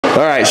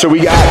All right, so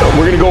we're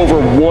gonna go over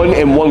 1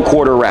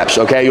 1/4 reps,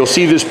 okay? You'll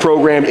see this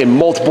programmed in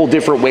multiple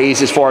different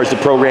ways as far as the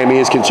programming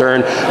is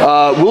concerned.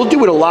 We'll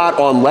do it a lot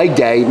on leg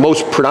day,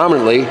 most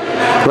predominantly,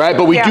 right?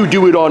 But we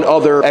do it on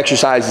other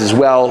exercises as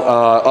well,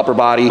 upper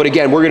body. But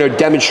again, we're gonna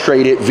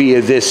demonstrate it via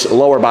this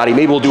lower body.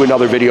 Maybe we'll do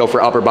another video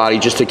for upper body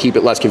just to keep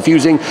it less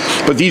confusing.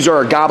 But these are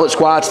our goblet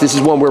squats. This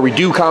is one where we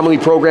do commonly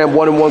program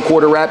 1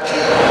 1/4 rep.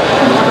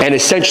 And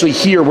essentially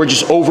here, we're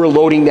just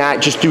overloading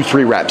that, just do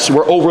 3 reps.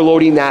 We're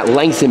overloading that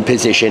lengthened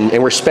position,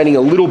 and we're spending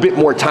a little bit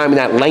more time in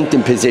that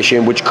lengthened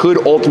position, which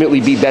could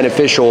ultimately be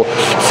beneficial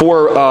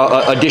for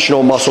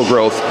additional muscle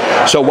growth.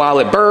 So while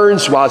it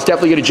burns, while it's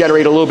definitely gonna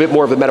generate a little bit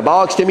more of a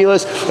metabolic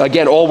stimulus,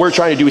 again, all we're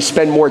trying to do is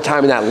spend more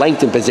time in that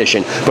lengthened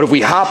position. But if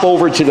we hop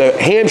over to the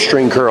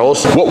hamstring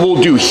curls, what we'll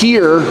do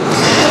here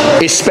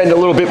is spend a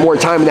little bit more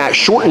time in that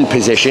shortened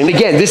position.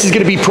 Again, this is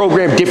gonna be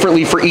programmed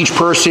differently for each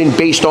person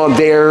based on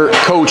their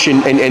coach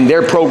and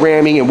their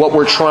programming and what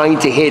we're trying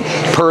to hit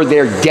per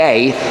their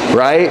day,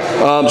 right?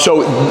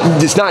 So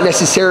it's not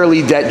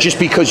necessarily that just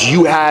because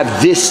you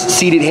have this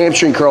seated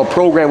hamstring curl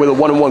program with a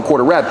 1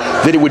 1/4 rep,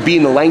 that it would be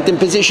in the lengthened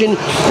position.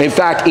 In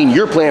fact, in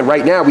your plan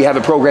right now, we have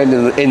it programmed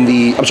in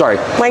the I'm sorry.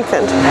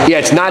 Lengthened. Yeah,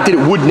 it's not that it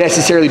would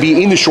necessarily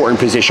be in the shortened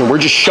position. We're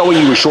just showing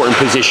you a shortened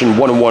position,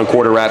 1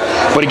 1/4 rep.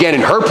 But again,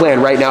 in her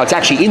plan right now, it's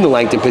actually in the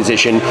lengthened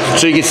position.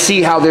 So you can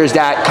see how there's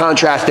that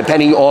contrast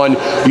depending on,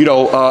 you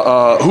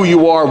know, who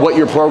you are, what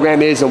your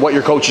program is, and what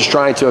your coach is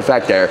trying to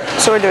affect there.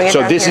 So we're doing it So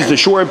down this here. is the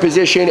shortened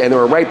position, and then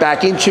we're right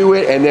back into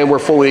it, and then we're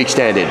fully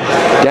extended.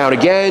 Down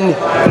again,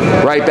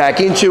 right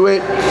back into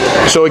it.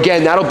 So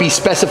again, that'll be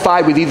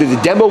specified with either the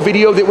demo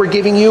video that we're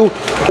giving you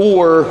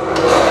or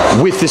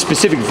with the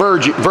specific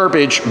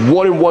verbiage,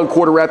 1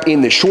 1/4 rep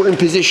in the shortened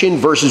position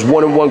versus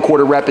 1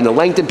 1/4 rep in the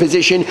lengthened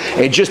position.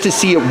 And just to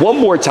see it one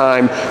more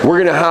time, we're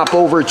gonna hop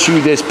over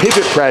to this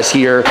pivot press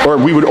here, or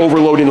we would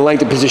overload in the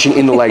lengthened position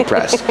in the leg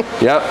press.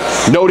 Yep.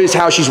 Notice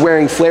how she's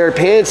wearing flared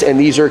pants and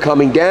these are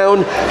coming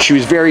down. She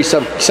was very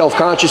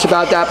self-conscious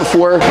about that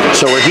before.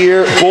 So we're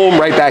here, boom,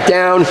 right back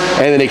down,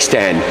 and then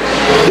extend.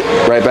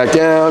 Right back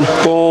down,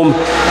 boom,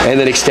 and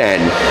then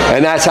extend.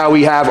 And that's how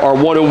we have our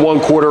 1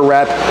 1/4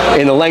 rep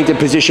in the lengthened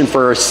position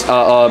for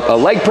a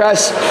leg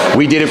press.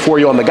 We did it for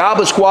you on the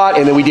goblet squat,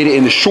 and then we did it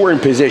in the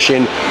shortened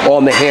position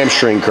on the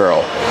hamstring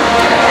curl.